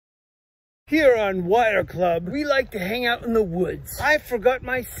Here on Wireclub, we like to hang out in the woods. I forgot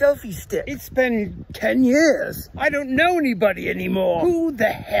my selfie stick. It's been 10 years. I don't know anybody anymore. Who the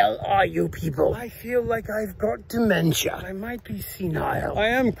hell are you people? I feel like I've got dementia. I might be senile. I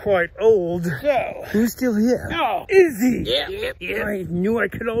am quite old. So, who's still here? Oh, Izzy! Yeah. I knew I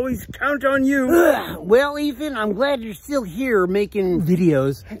could always count on you. Well, Ethan, I'm glad you're still here making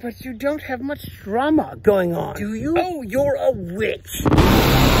videos. But you don't have much drama going on, do you? Oh, you're a witch.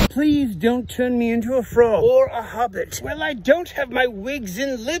 Please don't turn me into a frog or a hobbit. Well, I don't have my wigs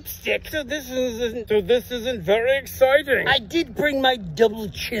and lipstick, so this isn't very exciting. I did bring my double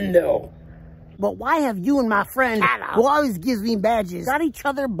chin though. But why have you and my friend, who always gives me badges, got each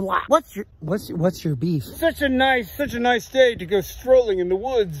other blocked? What's your beef? Such a nice day to go strolling in the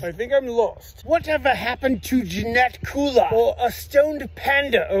woods. I think I'm lost. Whatever happened to Jeanette Kula or a stoned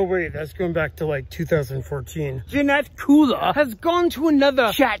panda? Oh wait, that's going back to like 2014. Jeanette Kula has gone to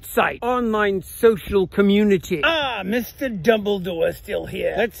another chat site, online social community. Ah, Mr. Dumbledore's still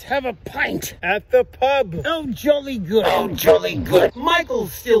here. Let's have a pint at the pub. Oh, jolly good. Oh, jolly good.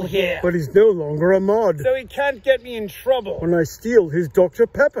 Michael's still here. But he's no longer a mod, so he can't get me in trouble when I steal his Dr.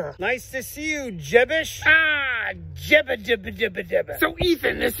 Pepper. Nice to see you, Jebbish. Ah, Jebba. So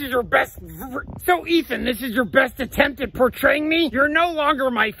Ethan, this is your best attempt at portraying me? You're no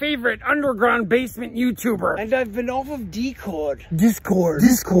longer my favorite underground basement YouTuber. And I've been off of Discord.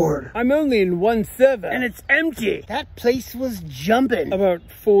 I'm only in one server, and it's empty. That place was jumping about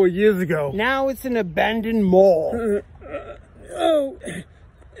 4 years ago. Now it's an abandoned mall.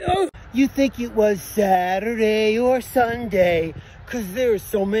 You think it was Saturday or Sunday, 'cause there's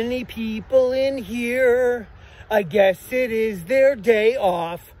so many people in here. I guess it is their day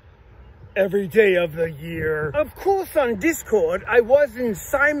off. Every day of the year. Of course, on Discord, I was in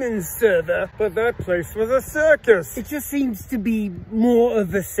Simon's server, but that place was a circus. It just seems to be more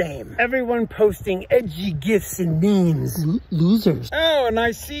of the same. Everyone posting edgy gifs and memes. Losers. Oh, and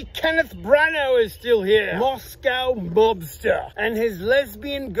I see Kenneth Branagh is still here. Moscow mobster. And his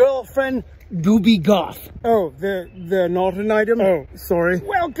lesbian girlfriend, Doobie Goth. Oh, they're not an item? Oh, sorry.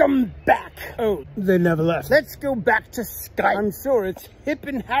 Welcome back. Oh, they never left. Let's go back to Skype. I'm sure it's hip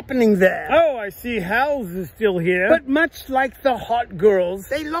and happening there. Oh, I see Hal's is still here. But much like the hot girls,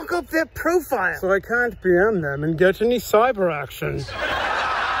 they lock up their profile. So I can't PM them and get any cyber action.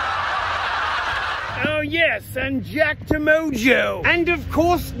 Oh yes, and Jack Tomojo. And of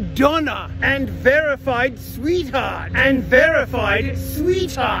course, Donna. And Verified Sweetheart. And Verified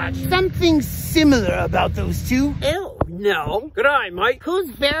Sweetheart. Something similar about those two. Ew, no. Good eye, Mike.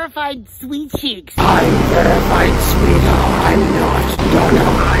 Who's Verified Sweet Cheeks? I'm Verified Sweetheart. I'm not Donna.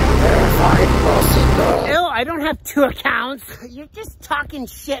 I'm Verified Pussy. Ew, I don't have 2 accounts. You're just talking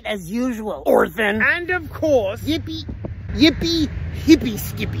shit as usual. Orphan. And of course, Yippee. Hippie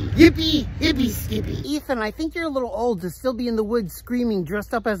Skippy. Yippee Hippie Skippy. Ethan, I think you're a little old to still be in the woods screaming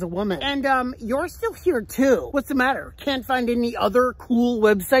dressed up as a woman. And, you're still here too. What's the matter? Can't find any other cool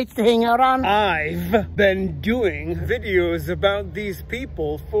websites to hang out on? I've been doing videos about these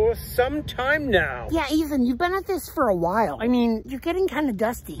people for some time now. Yeah, Ethan, you've been at this for a while. I mean, you're getting kind of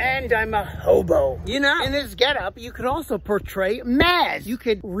dusty. And I'm a hobo. You know, in this getup, you could also portray Maz. You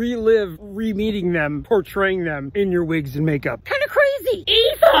could relive re-meeting them, portraying them in your wigs and makeup. Kind of crazy.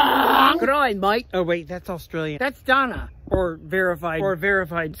 Ethan! Good eye, Mike. Oh wait, that's Australian. That's Donna. Or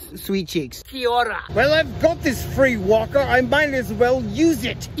verified Sweet Cheeks. Kia ora. Well, I've got this free walker. I might as well use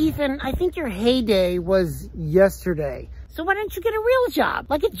it. Ethan, I think your heyday was yesterday. So why don't you get a real job,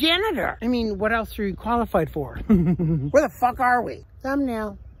 like a janitor? I mean, what else are you qualified for? Where the fuck are we?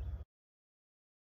 Thumbnail.